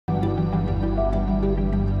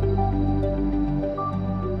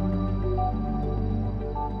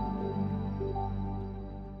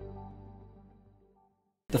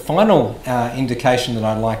final indication that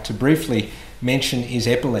I'd like to briefly mention is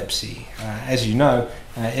epilepsy. As you know,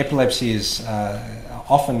 epilepsy is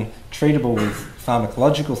often treatable with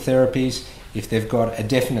pharmacological therapies. If they've got a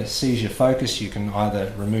definite seizure focus, you can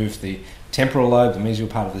either remove the temporal lobe, the mesial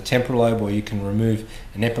part of the temporal lobe, or you can remove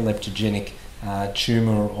an epileptogenic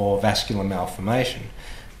tumour or vascular malformation.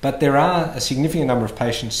 But there are a significant number of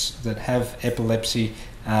patients that have epilepsy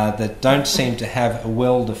that don't seem to have a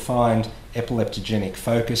well-defined epileptogenic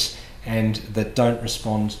focus and that don't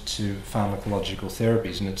respond to pharmacological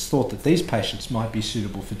therapies. And it's thought that these patients might be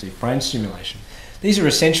suitable for deep brain stimulation. These are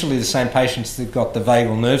essentially the same patients that got the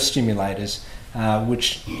vagal nerve stimulators,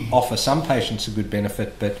 which offer some patients a good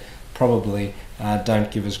benefit, but probably don't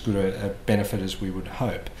give as good a benefit as we would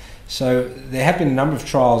hope. So there have been a number of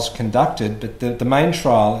trials conducted, but the main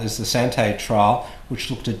trial is the Santé trial, which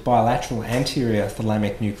looked at bilateral anterior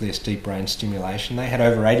thalamic nucleus deep brain stimulation. They had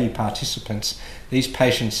over 80 participants. These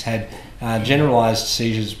patients had generalised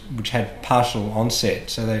seizures which had partial onset,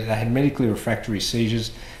 so they had medically refractory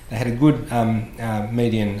seizures. They had a good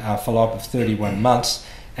median follow-up of 31 months,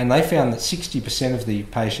 and they found that 60% of the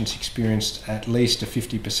patients experienced at least a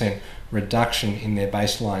 50% reduction in their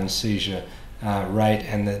baseline seizure rate,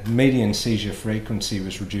 and the median seizure frequency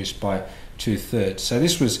was reduced by 2/3. So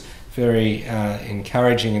this was very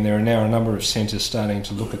encouraging, and there are now a number of centres starting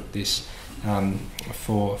to look at this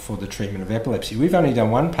for the treatment of epilepsy. We've only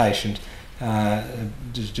done one patient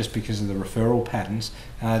just because of the referral patterns.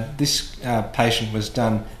 This patient was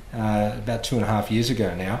done about 2.5 years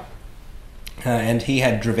ago now, and he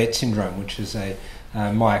had Dravet syndrome, which is a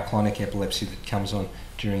myoclonic epilepsy that comes on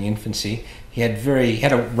during infancy. He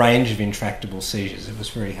had a range of intractable seizures. It was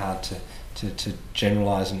very hard to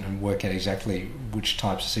generalise and work out exactly which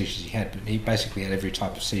types of seizures he had, but he basically had every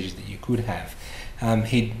type of seizure that you could have.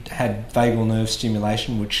 He had vagal nerve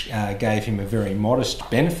stimulation, which gave him a very modest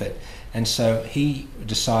benefit, and so he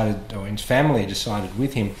decided, or his family decided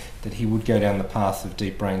with him, that he would go down the path of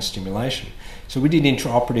deep brain stimulation. So we did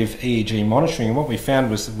intraoperative EEG monitoring, and what we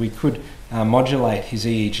found was that we could modulate his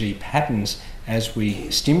EEG patterns as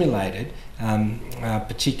we stimulated,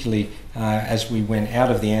 particularly as we went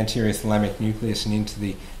out of the anterior thalamic nucleus and into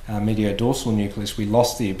the mediodorsal nucleus. We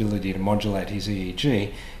lost the ability to modulate his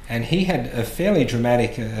EEG, and he had a fairly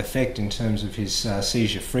dramatic effect in terms of his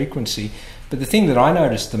seizure frequency. But the thing that I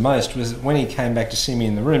noticed the most was that when he came back to see me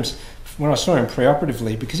in the rooms, when I saw him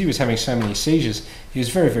preoperatively, because he was having so many seizures, he was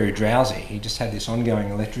very, very drowsy. He just had this ongoing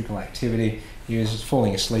electrical activity. He was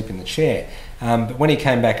falling asleep in the chair. But when he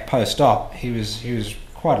came back post-op, he was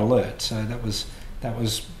quite alert. So that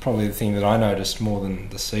was probably the thing that I noticed more than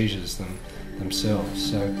the seizures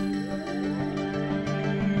themselves. So.